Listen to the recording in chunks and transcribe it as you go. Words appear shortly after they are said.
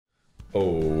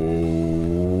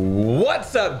Oh,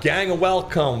 what's up, gang, and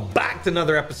welcome back to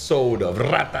another episode of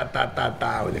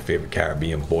Ratatata with your favorite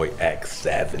Caribbean boy,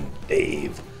 X7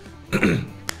 Dave.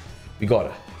 We got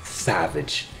a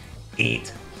savage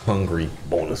 8 hungry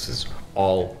bonuses,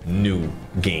 all new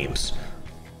games.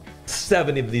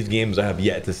 7 of these games I have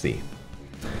yet to see.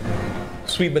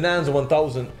 Sweet Bonanza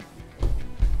 1000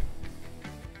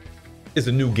 is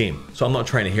a new game, so I'm not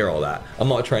trying to hear all that. I'm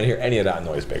not trying to hear any of that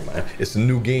noise, big man. It's a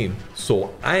new game,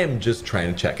 so I am just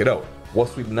trying to check it out.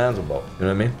 What's Sweet Bonanza about? You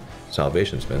know what I mean?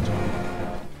 Salvation spins.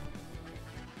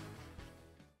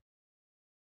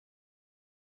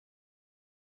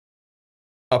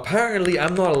 Apparently,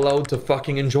 I'm not allowed to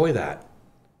fucking enjoy that.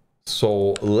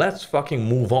 So let's fucking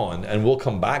move on, and we'll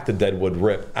come back to Deadwood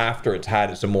Rip after it's had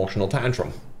its emotional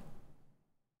tantrum.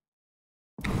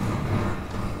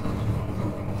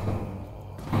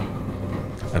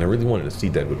 And I really wanted to see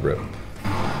Deadwood Rip.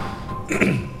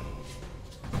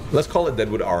 Let's call it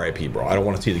Deadwood RIP, bro. I don't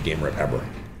want to see the game rip ever.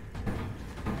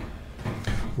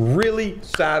 Really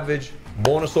savage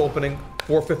bonus opening,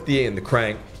 458 in the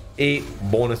crank, 8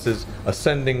 bonuses,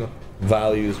 ascending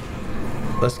values.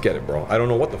 Let's get it, bro. I don't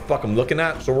know what the fuck I'm looking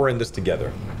at, so we're in this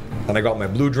together. And I got my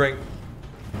blue drink.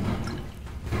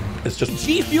 It's just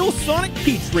G Fuel Sonic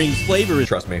Peach Rings flavor.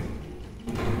 Trust me.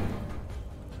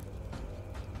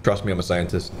 Trust me, I'm a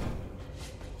scientist.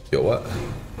 Yo, what?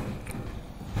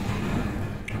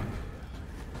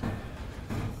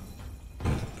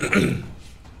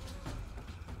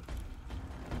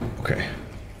 Okay.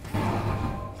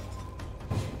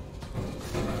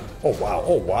 Oh, wow.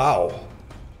 Oh, wow.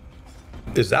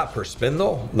 Is that per spin,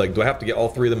 though? Like, do I have to get all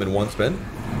 3 of them in one spin?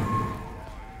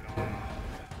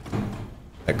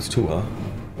 X2, huh?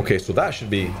 Okay, so that should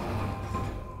be...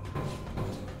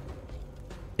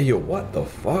 Yo, what the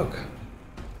fuck?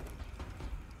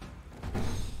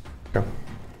 Okay.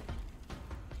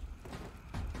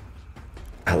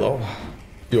 Hello?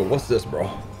 Yo, what's this, bro?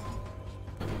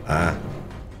 Ah.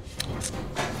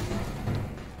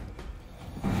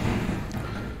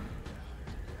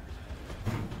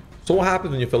 So what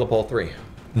happens when you fill up all 3?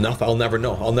 Nothing. I'll never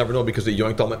know. I'll never know because it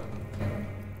yoinked all my...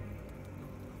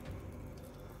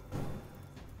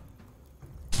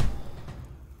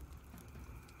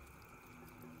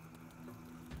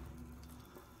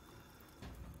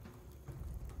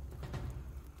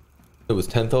 It was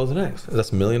 10,000x. That's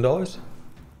 $1 million.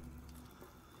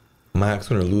 Max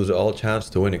winner loser, all chance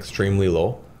to win extremely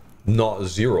low. Not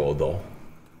 0 though.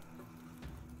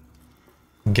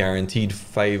 Guaranteed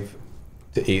 5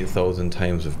 to 8,000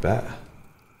 times of bet.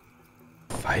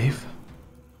 5?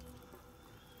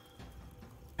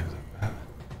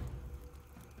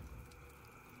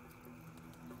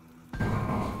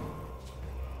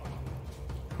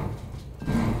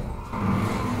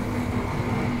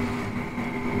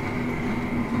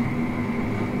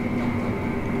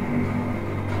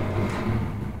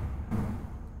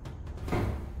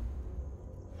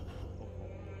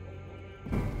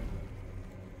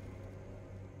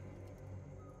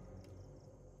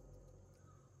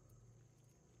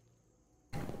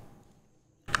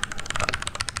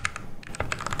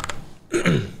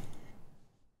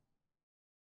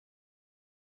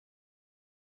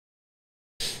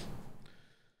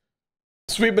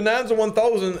 Sweet Bonanza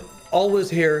 1000, always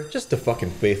here, just a fucking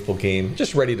faithful game,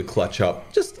 just ready to clutch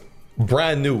up, just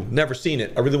brand new, never seen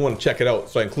it. I really want to check it out,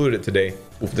 so I included it today.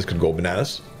 Oof, this could go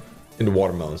bananas. Into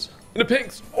watermelons. Into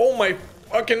pinks. Oh my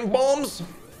fucking bombs.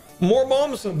 More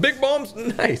bombs, big bombs.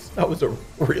 Nice. That was a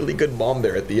really good bomb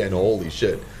there at the end. Holy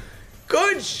shit.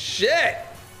 Good shit.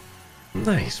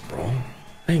 Nice, bro.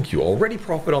 Thank you. Already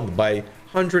profit on the buy.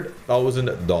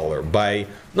 $100,000 buy.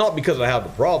 Not because I have a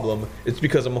problem, it's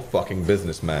because I'm a fucking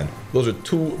businessman. Those are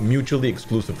 2 mutually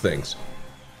exclusive things.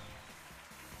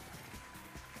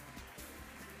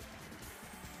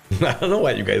 I don't know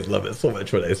why you guys love it so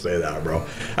much when I say that, bro.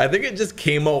 I think it just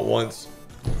came out once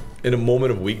in a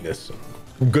moment of weakness.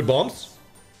 Good bombs.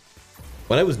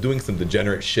 When I was doing some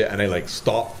degenerate shit and I like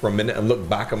stopped for a minute and looked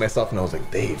back at myself and I was like,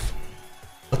 Dave,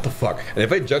 what the fuck? And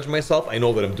if I judge myself, I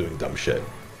know that I'm doing dumb shit.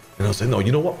 And I was like, no,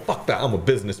 you know what? Fuck that. I'm a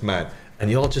businessman. And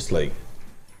y'all just like,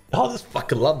 y'all just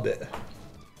fucking loved it.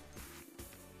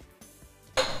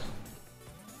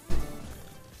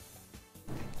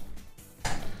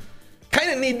 Kind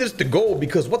of need this to go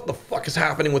because what the fuck is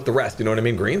happening with the rest? You know what I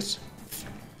mean? Greens?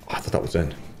 Oh, I thought that was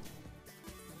in.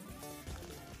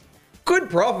 Good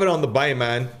profit on the buy,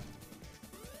 man.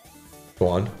 Go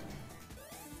on.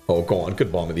 Oh, go on.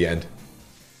 Good bomb at the end.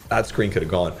 That screen could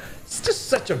have gone. It's just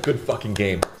such a good fucking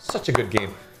game. Such a good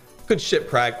game. Good shit,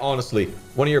 Prag. Honestly,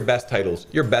 one of your best titles.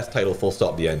 Your best title, full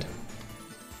stop, the end.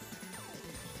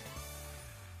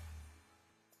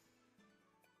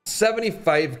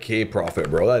 75k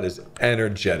profit, bro. That is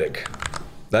energetic.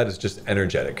 That is just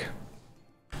energetic.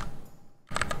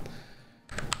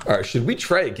 All right, should we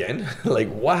try again? Like,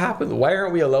 what happened? Why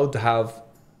aren't we allowed to have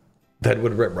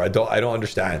Deadwood Rip, bro? I don't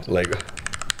understand. Like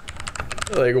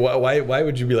why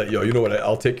would you be like, yo, you know what?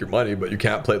 I'll take your money, but you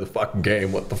can't play the fucking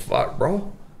game. What the fuck,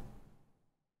 bro?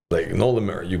 Like, No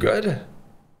Limit, are you good?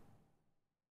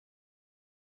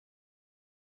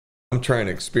 I'm trying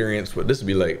to experience what this would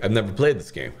be like. I've never played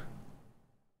this game.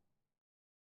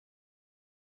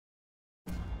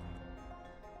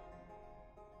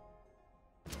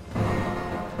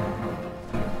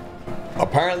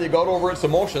 Apparently got over its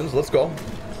emotions. Let's go.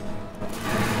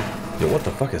 Yo, what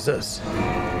the fuck is this?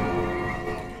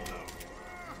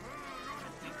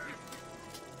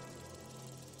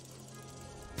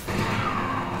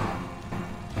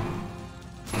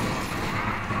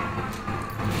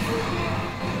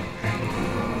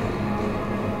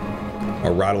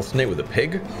 A rattlesnake with a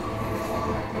pig?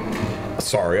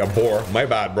 Sorry, a boar. My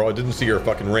bad, bro. I didn't see your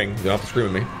fucking ring. You don't have to scream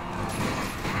at me.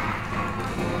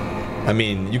 I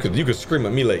mean, you could scream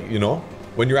at me, like, you know,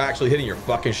 when you're actually hitting your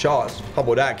fucking shots. How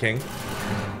about that, King?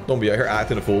 Don't be out here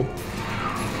acting a fool.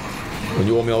 When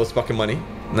you owe me all this fucking money.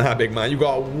 Nah, big man, you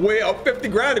got way up 50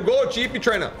 grand to go, Chief. You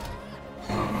trying to...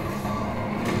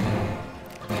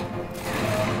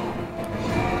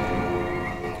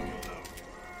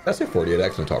 That's a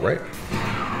 48x on top, right?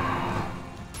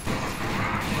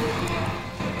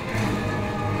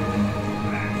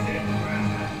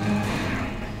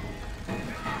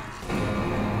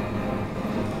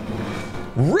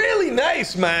 Really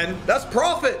nice, man. That's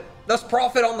profit. That's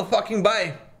profit on the fucking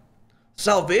buy.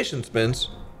 Salvation spins.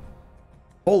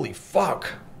 Holy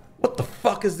fuck. What the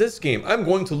fuck is this game? I'm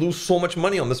going to lose so much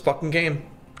money on this fucking game.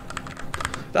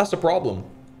 That's the problem.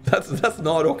 That's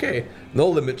not okay. No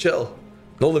Limit, chill.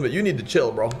 No Limit, you need to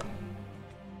chill, bro.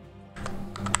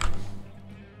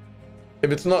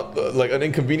 If it's not like an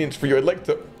inconvenience for you, I'd like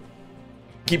to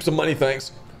keep some money,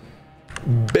 thanks.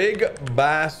 Big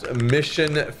Bass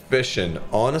Mission Fishing.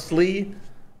 Honestly,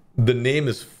 the name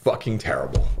is fucking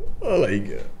terrible. I like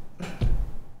it.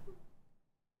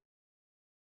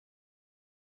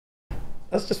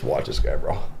 Let's just watch this guy,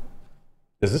 bro.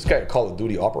 Is this guy a Call of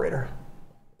Duty operator?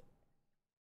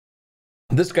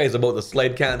 This guy's about to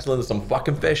slide cancel into some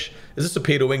fucking fish. Is this a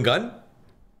pay to win gun?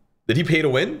 Did he pay to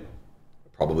win?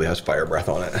 It probably has fire breath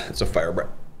on it. It's a fire breath.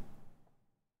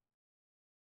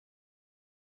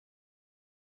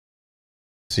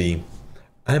 See,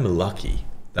 I'm lucky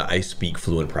that I speak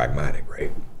fluent pragmatic,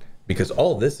 right? Because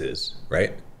all this is,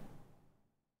 right,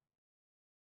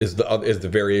 is the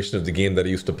variation of the game that I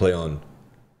used to play on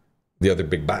the other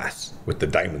Big Bass with the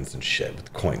diamonds and shit, with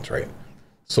the coins, right?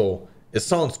 So it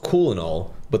sounds cool and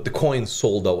all, but the coins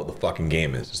sold out what the fucking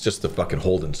game is. It's just the fucking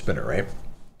hold and spinner, right?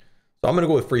 So I'm gonna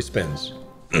go with free spins.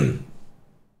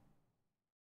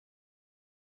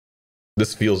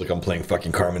 This feels like I'm playing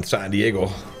fucking Carmen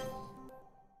Sandiego.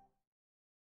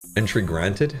 Entry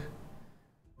granted?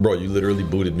 Bro, you literally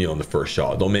booted me on the first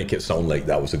shot. Don't make it sound like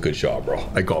that was a good shot, bro.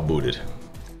 I got booted.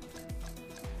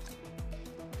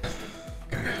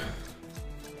 Okay.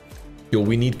 Yo,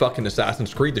 we need fucking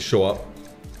Assassin's Creed to show up.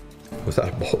 What's that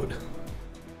about?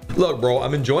 Look, bro,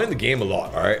 I'm enjoying the game a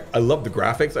lot, all right? I love the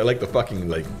graphics. I like the fucking,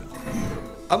 like...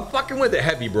 I'm fucking with it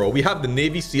heavy, bro. We have the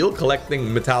Navy SEAL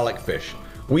collecting metallic fish.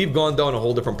 We've gone down a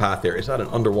whole different path there. Is that an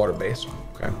underwater base?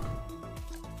 Okay.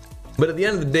 But at the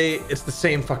end of the day, it's the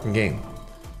same fucking game.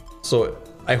 So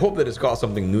I hope that it's got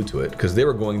something new to it, because they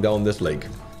were going down this like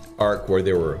arc where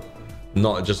they were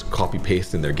not just copy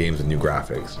pasting their games with new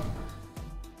graphics.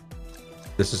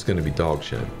 This is going to be dog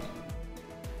shit.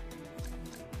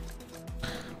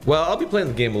 Well, I'll be playing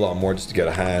the game a lot more just to get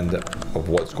a hand of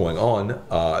what's going on.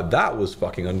 That was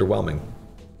fucking underwhelming.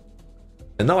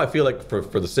 And now I feel like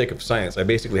for the sake of science, I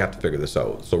basically have to figure this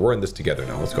out. So we're in this together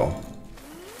now. Let's go.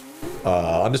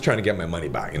 I'm just trying to get my money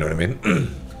back, you know what I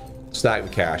mean? Stack the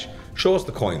cash. Show us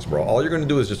the coins, bro. All you're gonna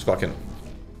do is just fucking...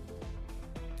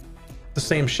 The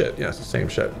same shit. Yeah, it's the same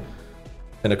shit.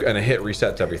 And a hit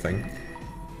resets everything.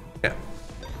 Yeah.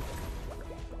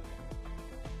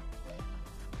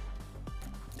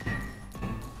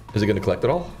 Is it gonna collect it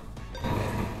all?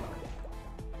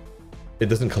 It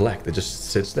doesn't collect. It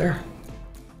just sits there.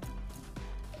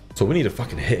 So we need a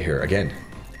fucking hit here again.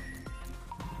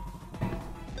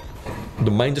 The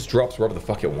mine just drops wherever the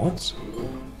fuck it wants.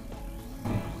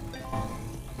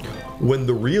 When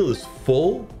the reel is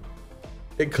full,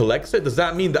 it collects it. Does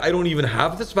that mean that I don't even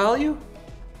have this value?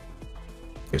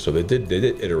 Okay, so they did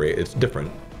iterate. It's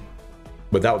different.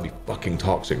 But that would be fucking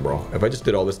toxic, bro. If I just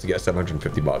did all this to get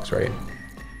 750 bucks, right?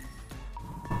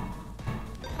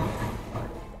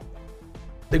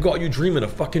 They got you dreaming a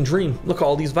fucking dream. Look at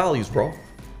all these values, bro.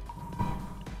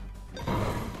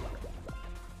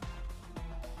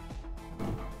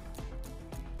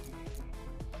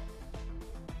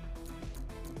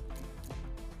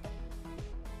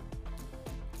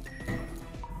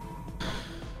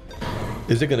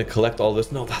 Is it going to collect all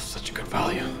this? No, that's such a good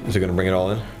value. Is it going to bring it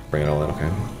all in? Bring it all in,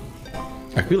 okay.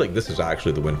 I feel like this is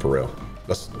actually the win for real.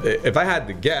 If I had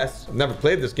to guess, I've never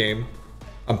played this game.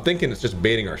 I'm thinking it's just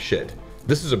baiting our shit.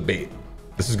 This is a bait.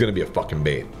 This is going to be a fucking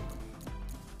bait.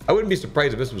 I wouldn't be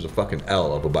surprised if this was a fucking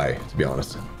L of a buy, to be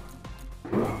honest.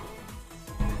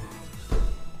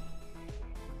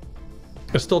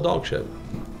 It's still dog shit.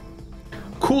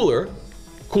 Cooler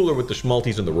with the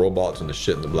schmalties and the robots and the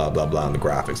shit and the blah blah blah and the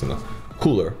graphics and the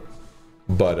cooler,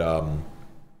 but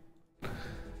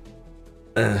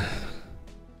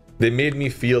they made me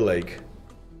feel like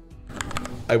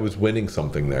I was winning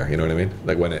something there. You know what I mean?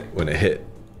 Like when it hit,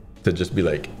 to just be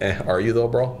like, are you though,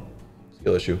 bro?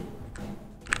 Skill issue.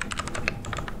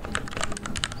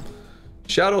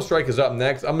 Shadow Strike is up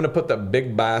next. I'm gonna put that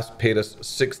Big Bass paid us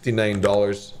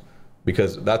 $69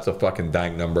 because that's a fucking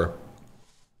dang number.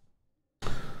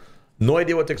 No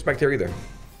idea what to expect here either.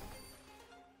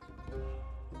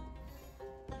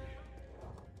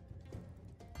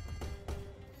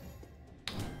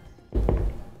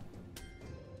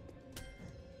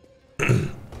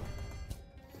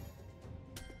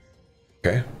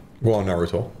 Okay, go on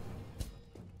Naruto.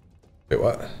 Wait,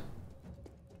 what?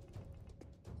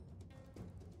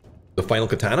 The final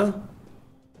katana?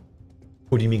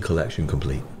 What do you mean collection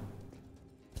complete?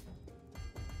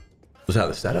 Was that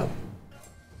the setup?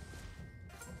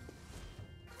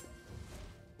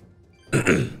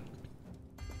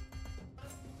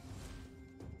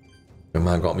 Your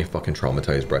man got me fucking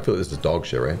traumatized, bro. I feel like this is dog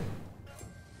shit, right?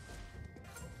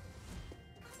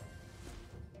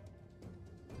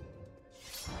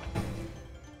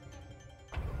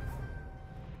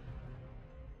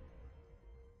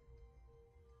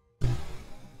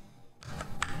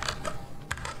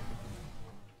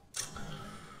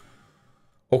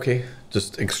 Okay,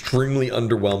 just extremely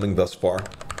underwhelming thus far.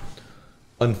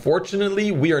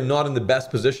 Unfortunately, we are not in the best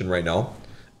position right now.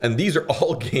 And these are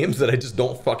all games that I just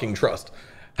don't fucking trust.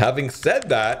 Having said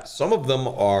that, some of them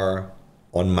are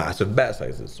on massive bet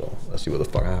sizes. So let's see what the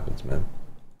fuck happens, man.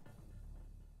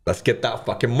 Let's get that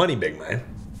fucking money, big man.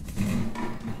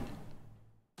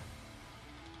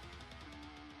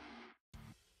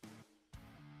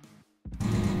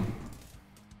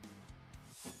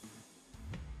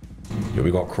 Yo,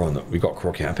 we got crow camping? We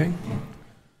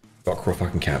got crow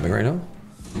fucking camping right now?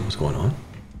 What's going on?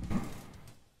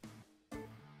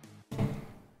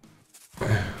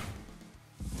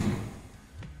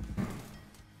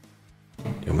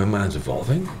 Yo, my man's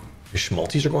evolving? Your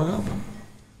schmalties are going up?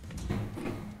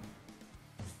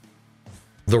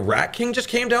 The Rat King just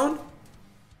came down?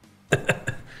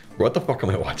 What the fuck am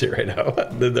I watching right now?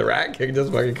 Did the Rat King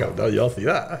just fucking come down? Y'all see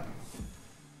that?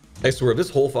 I swear, if this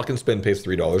whole fucking spin pays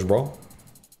 $3, bro,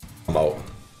 I'm out.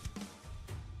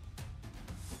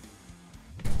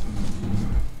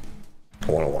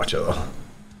 I want to watch it though.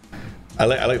 I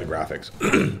like the graphics.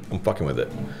 I'm fucking with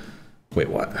it. Wait,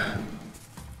 what?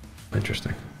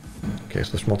 Interesting. Okay,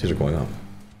 so the schmalties are going up.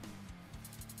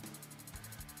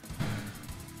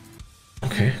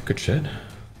 Okay, good shit.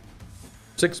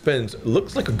 6 spins.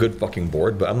 Looks like a good fucking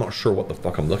board, but I'm not sure what the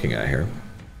fuck I'm looking at here.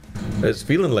 It's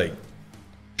feeling like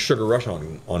Sugar Rush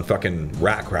on fucking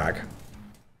Rat Crack.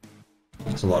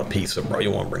 That's a lot of pizza, bro.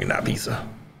 You want to bring in that pizza.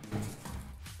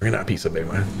 Bring in that pizza, big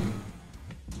man.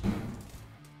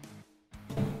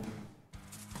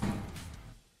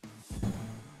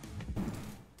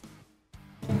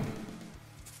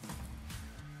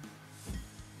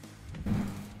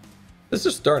 This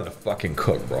is starting to fucking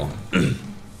cook, bro.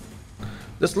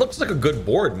 This looks like a good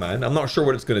board, man. I'm not sure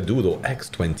what it's going to do, though.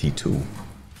 X22.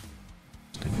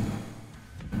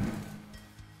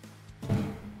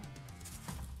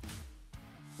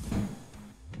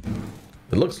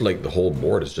 It looks like the whole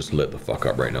board is just lit the fuck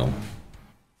up right now.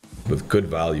 With good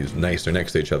values. Nice, they're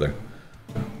next to each other.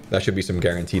 That should be some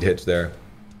guaranteed hits there.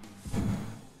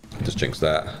 Just jinx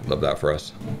that. Love that for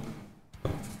us.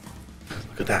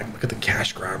 Look at that. Look at the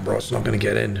cash grab, bro. It's not going to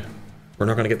get in. We're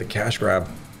not going to get the cash grab.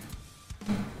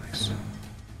 Nice.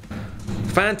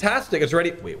 Fantastic. It's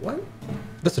ready. Wait, what?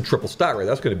 That's a triple stat, right?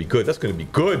 That's going to be good. That's going to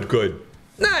be good, good.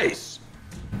 Nice.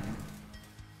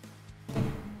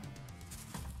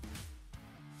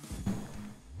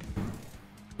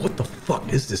 What the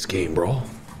fuck is this game, bro?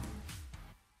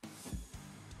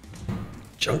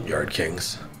 Junkyard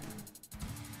Kings.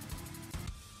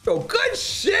 Oh, good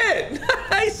shit!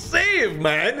 Nice save,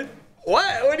 man!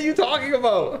 What? What are you talking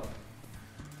about?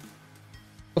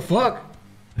 The fuck?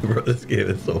 Bro, this game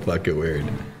is so fucking weird.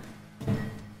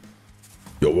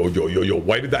 Yo.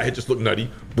 Why did that hit just look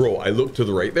nutty? Bro, I looked to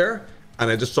the right there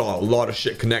and I just saw a lot of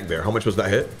shit connect there. How much was that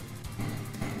hit?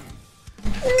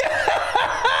 He's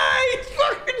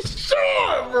fucking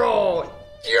short, bro.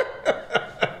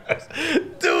 Yes.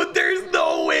 Dude, there's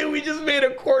no way we just made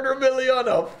 $250,000 on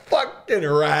a fucking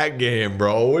rat game,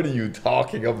 bro. What are you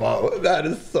talking about? That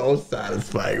is so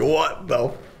satisfying. What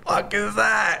the fuck is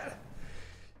that?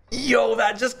 Yo,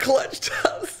 that just clutched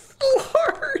us so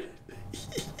hard.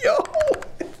 Yo.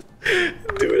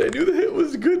 Dude, I knew the hit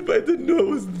was good, but I didn't know it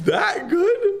was that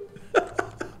good.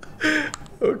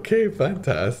 Okay,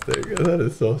 fantastic. That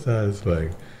is so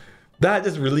satisfying. That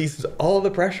just releases all the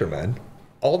pressure, man.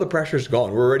 All the pressure's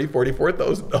gone. We're already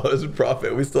 $44,000 in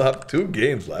profit. We still have 2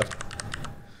 games left.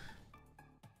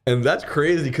 And that's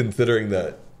crazy considering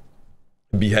that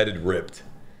Beheaded ripped.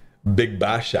 Big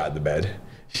Bash shot the bed.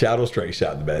 Shadow Strike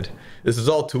shot the bed. This is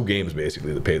all 2 games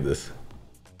basically that paid this.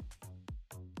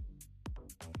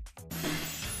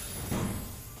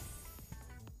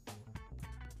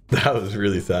 That was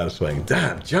really satisfying.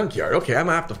 Damn, Junkyard. Okay, I'm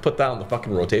gonna have to put that on the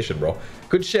fucking rotation, bro.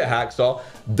 Good shit, Hacksaw.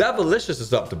 Devilicious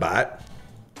is up to bat.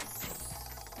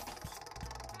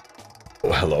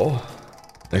 Oh, hello.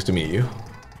 Nice to meet you.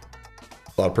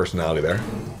 A lot of personality there.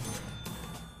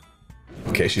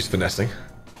 Okay, she's finessing.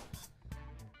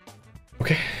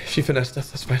 Okay, she finessed us.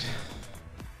 That's fine.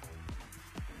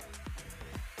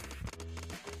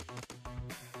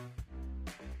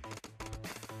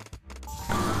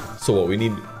 So what we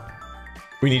need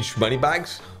shmoney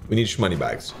bags. We need shmoney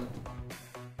bags.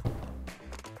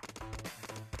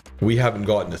 We haven't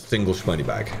gotten a single shmoney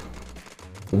bag.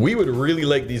 We would really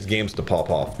like these games to pop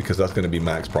off because that's going to be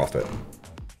max profit.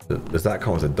 Does that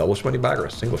count as a double shmoney bag or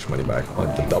a single shmoney bag? Oh,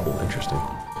 the double. Interesting.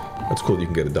 That's cool. You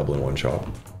can get a double in one shot.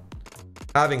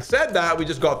 Having said that, we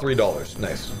just got $3.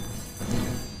 Nice.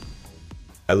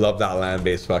 I love that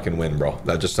land-based fucking win, bro.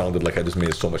 That just sounded like I just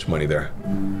made so much money there.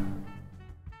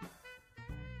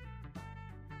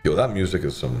 Yo, that music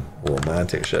is some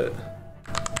romantic shit.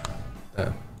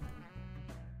 Yeah.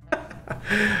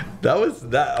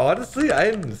 that honestly,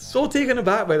 I'm so taken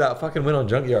aback by that fucking win on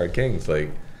Junkyard Kings.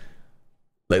 Like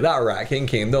that Rat King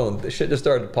came down, the shit just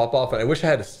started to pop off, and I wish I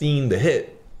had seen the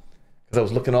hit because I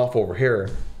was looking off over here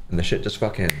and the shit just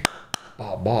fucking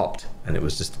bopped and it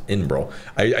was just in, bro.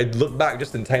 I looked back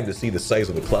just in time to see the size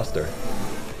of the cluster.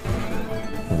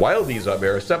 Wildies up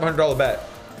there, $700 bet.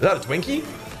 Is that a Twinkie?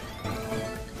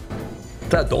 Is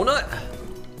that a donut?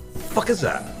 Fuck is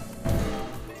that?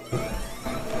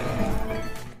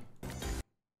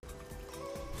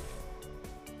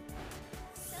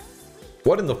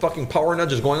 What in the fucking power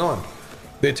nudge is going on?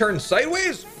 They turned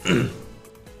sideways?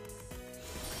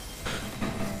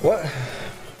 What?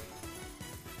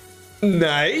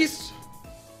 Nice.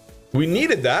 We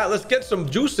needed that. Let's get some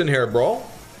juice in here, bro.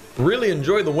 Really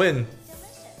enjoy the win.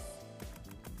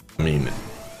 I mean,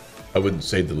 I wouldn't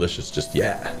say delicious just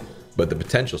yet, but the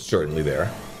potential's certainly there.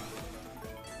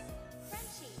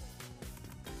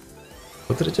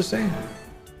 What did it just say?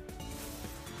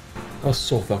 That was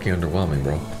so fucking underwhelming,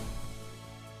 bro.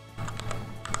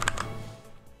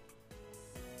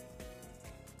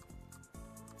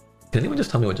 Can anyone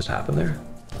just tell me what just happened there?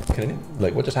 Can anyone,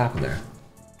 like, what just happened there?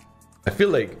 I feel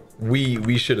like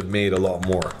we should have made a lot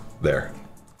more there.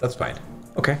 That's fine.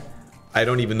 Okay. I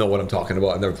don't even know what I'm talking about.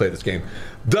 I've never played this game.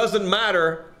 Doesn't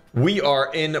matter. We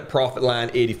are in profit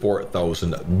land.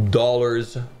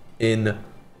 $84,000 in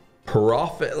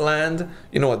profit land.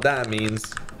 You know what that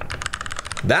means?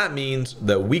 That means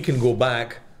that we can go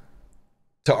back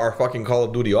to our fucking Call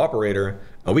of Duty operator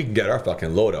and we can get our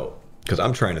fucking loadout. Because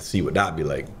I'm trying to see what that'd be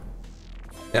like.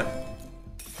 Yeah.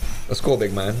 Let's go,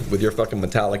 big man, with your fucking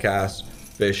metallic ass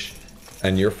fish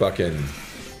and your fucking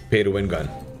pay to win gun.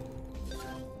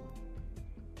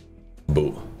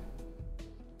 Boo.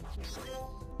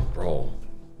 Bro.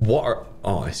 What are...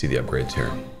 Oh, I see the upgrades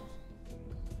here.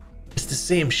 It's the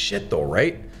same shit though,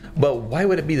 right? But why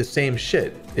would it be the same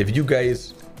shit? If you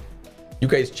guys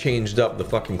changed up the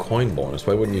fucking coin bonus,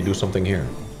 why wouldn't you do something here?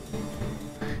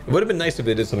 It would have been nice if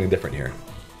they did something different here.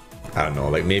 I don't know,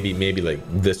 like maybe like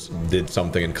this did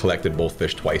something and collected both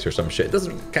fish twice or some shit. It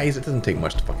doesn't, guys, it doesn't take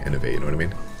much to fucking innovate, you know what I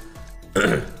mean?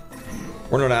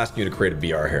 We're not asking you to create a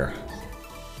BR here.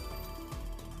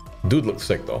 Dude looks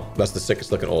sick though. That's the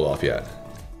sickest looking Olaf yet.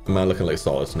 Man looking like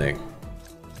Solid Snake.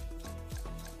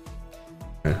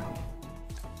 Yeah.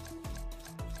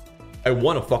 I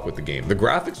want to fuck with the game. The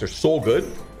graphics are so good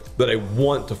that I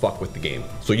want to fuck with the game.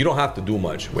 So you don't have to do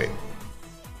much. Wait.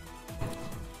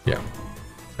 Yeah.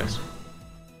 Nice.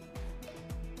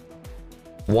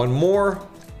 One more.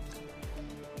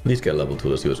 At least get level 2.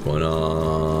 Let's see what's going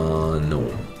on.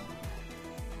 No.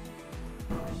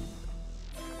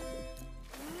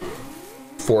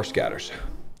 Four scatters.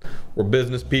 We're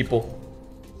business people.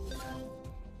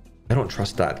 I don't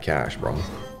trust that cash, bro.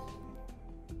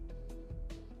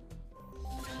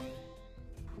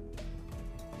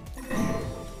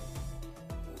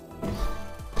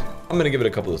 I'm gonna give it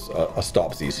a couple of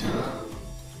stopsies.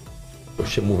 Oh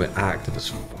shit, moving active as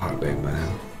fuck, big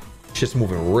man. Shit's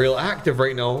moving real active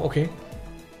right now. Okay.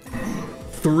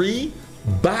 3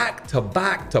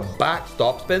 back-to-back-to-back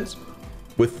stop spins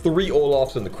with 3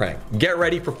 Olafs in the crank. Get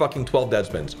ready for fucking 12 dead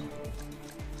spins.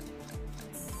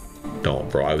 No,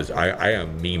 bro, I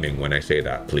am memeing when I say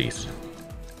that, please.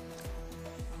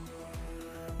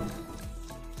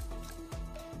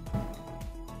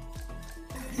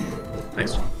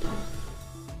 Nice.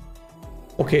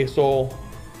 Okay, so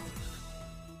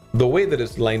the way that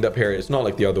it's lined up here, it's not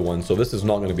like the other one, so this is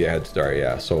not going to be a head start.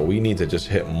 Yeah, so we need to just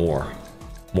hit more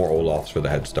Olafs for the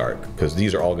head start, because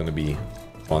these are all going to be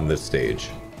on this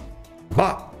stage.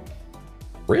 But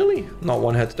really, not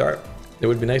one head start. It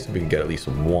would be nice if we could get at least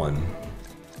one.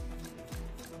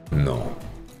 No.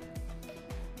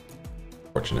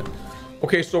 Fortunate.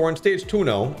 Okay, so we're on stage 2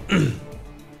 now.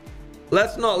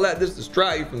 Let's not let this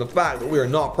distract you from the fact that we are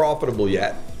not profitable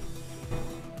yet.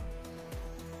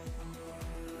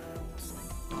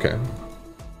 Okay.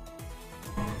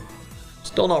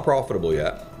 Still not profitable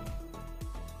yet.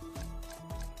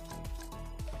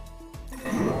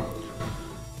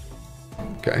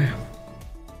 Okay.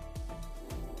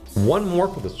 One more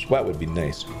for the sweat would be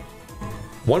nice.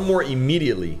 One more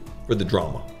immediately for the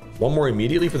drama. One more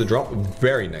immediately for the drama.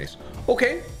 Very nice.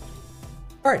 Okay.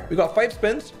 All right. We got 5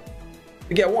 spins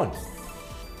to get 1.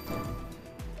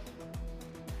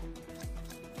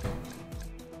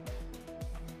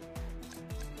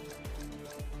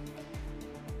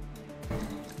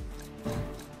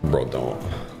 Bro, don't.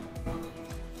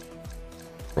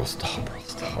 Bro, stop, bro,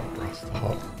 stop, bro,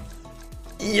 stop.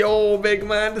 Yo, big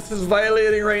man, this is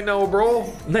violating right now,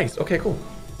 bro. Nice. Okay, cool.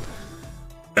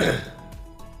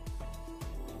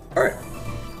 All right.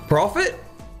 Profit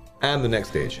and the next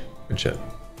stage. Good shit.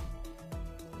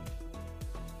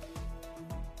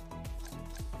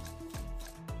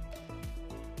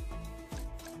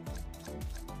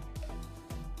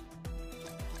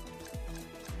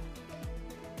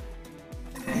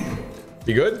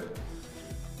 You good?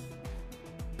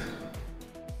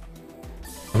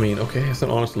 I mean, okay, it's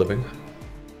an honest living.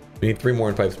 We need 3 more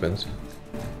and 5 spins.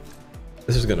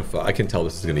 This is gonna, I can tell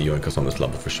this is gonna yoink us on this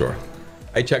level for sure.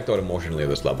 I checked out emotionally at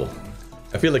this level.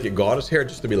 I feel like it got us here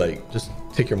just to be like, just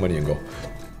take your money and go.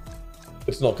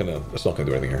 It's not gonna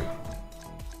do anything here.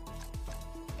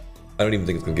 I don't even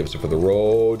think it's gonna give us it for the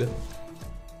road.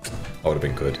 That would have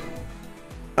been good.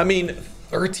 I mean,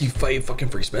 35 fucking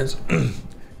free spins.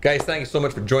 Guys, thank you so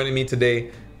much for joining me today.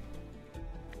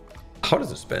 How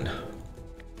does it spin?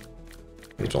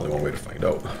 There's only one way to find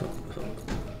out.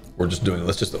 We're just doing,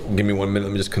 let's just, give me 1 minute.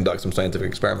 Let me just conduct some scientific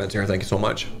experiments here. Thank you so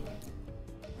much.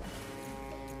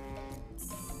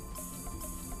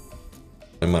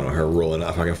 I'm on her rolling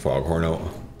that fucking foghorn out.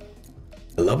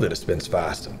 I love that it spins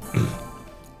fast.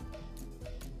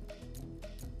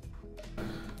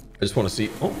 I just want to see,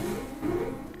 oh,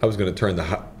 I was going to turn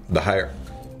the higher.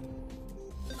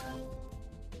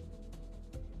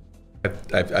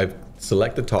 I've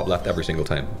selected top left every single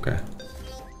time. Okay.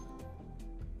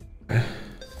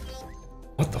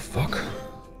 What the fuck?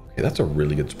 Okay, that's a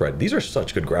really good spread. These are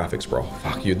such good graphics, bro.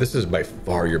 Fuck you. This is by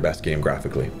far your best game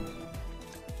graphically.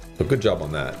 So good job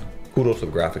on that. Kudos to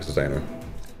the graphics designer.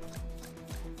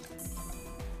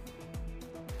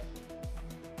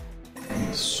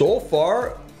 So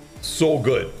far, so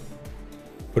good.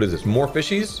 What is this? More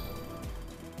fishies?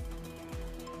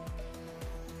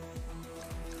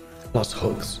 Plus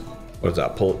hooks. What does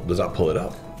that pull? Does that pull it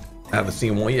up? I haven't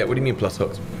seen one yet. What do you mean plus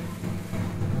hooks?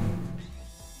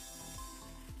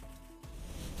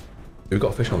 We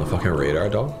got fish on the fucking radar,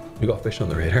 dog. We got fish on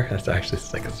the radar. That's actually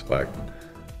sick as fuck.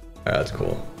 That's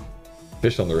cool.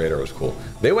 Fish on the radar was cool.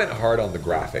 They went hard on the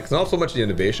graphics. Not so much the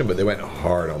innovation, but they went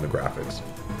hard on the graphics.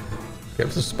 Okay,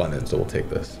 this is spun in, so we'll take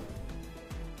this.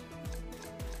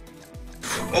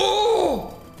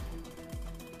 Oh!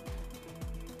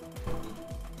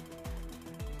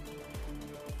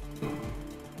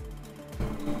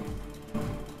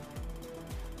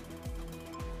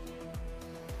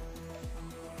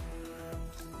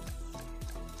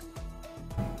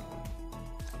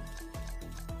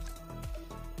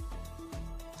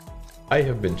 I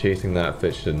have been chasing that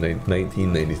fish since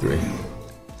 1993.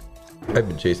 I've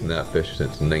been chasing that fish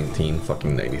since 19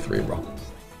 fucking 93, bro.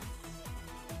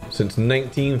 Since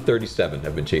 1937,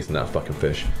 I've been chasing that fucking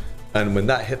fish. And when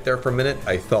that hit there for a minute,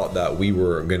 I thought that we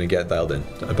were going to get dialed in.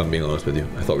 If I'm being honest with you,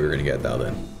 I thought we were going to get dialed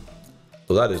in.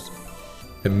 So that is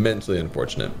immensely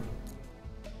unfortunate.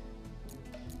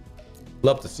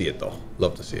 Love to see it though.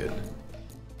 Love to see it.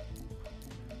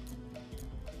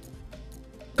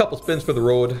 Couple spins for the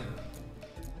road.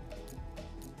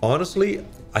 Honestly,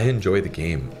 I enjoy the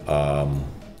game.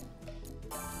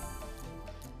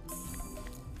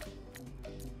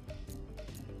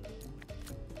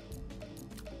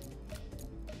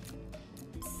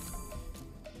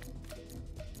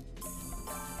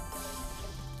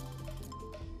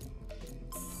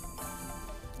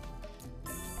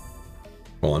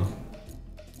 Go on.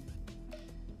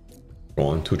 Go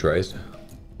on, 2 tries.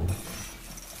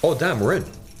 Oh, damn, we're in.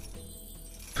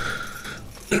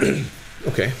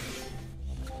 Okay.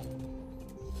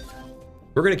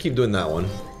 We're gonna keep doing that one.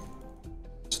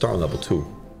 Start on level 2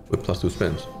 with +2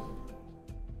 spins.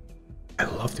 I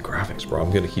love the graphics, bro.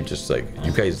 I'm gonna keep just like,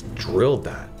 you guys drilled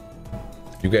that.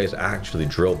 You guys actually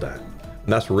drilled that.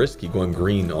 And that's risky going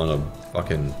green on a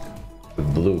fucking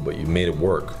blue, but you made it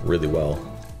work really well.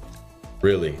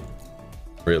 Really,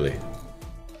 really,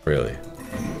 really.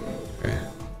 Okay.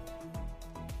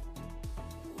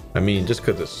 I mean, just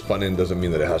because it's spun in doesn't mean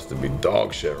that it has to be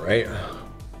dog shit, right?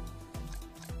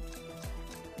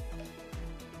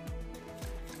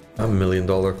 A $1 million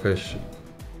fish.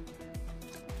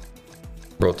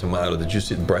 Bro, Tomato, did you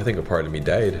see? Bro, I think a part of me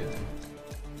died.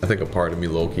 I think a part of me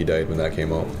low-key died when that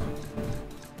came out.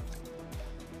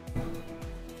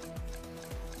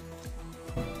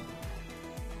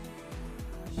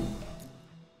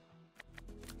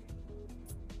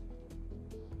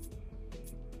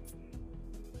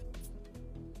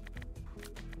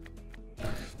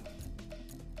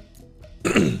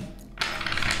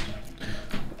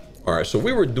 All right, so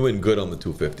we were doing good on the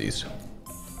 250s.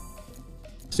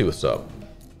 Let's see what's up.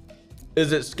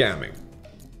 Is it scamming?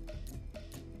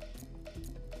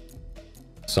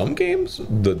 Some games,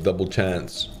 the double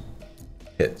chance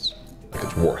hits like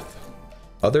it's worth.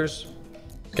 Others,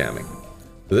 scamming.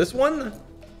 This one,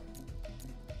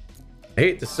 I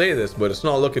hate to say this, but it's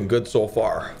not looking good so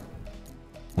far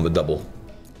on the double.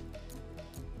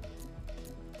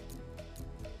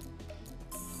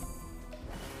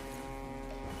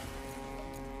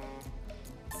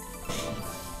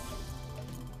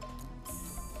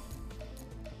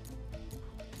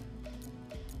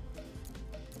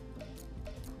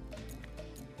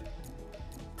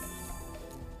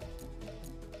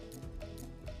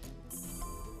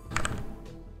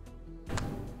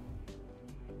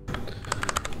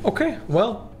 Okay,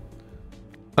 well,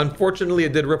 unfortunately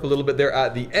it did rip a little bit there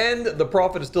at the end. The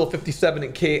profit is still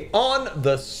 57K on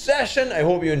the session. I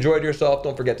hope you enjoyed yourself.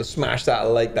 Don't forget to smash that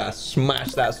like,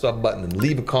 smash that sub button, and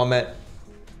leave a comment,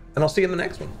 and I'll see you in the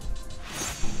next one.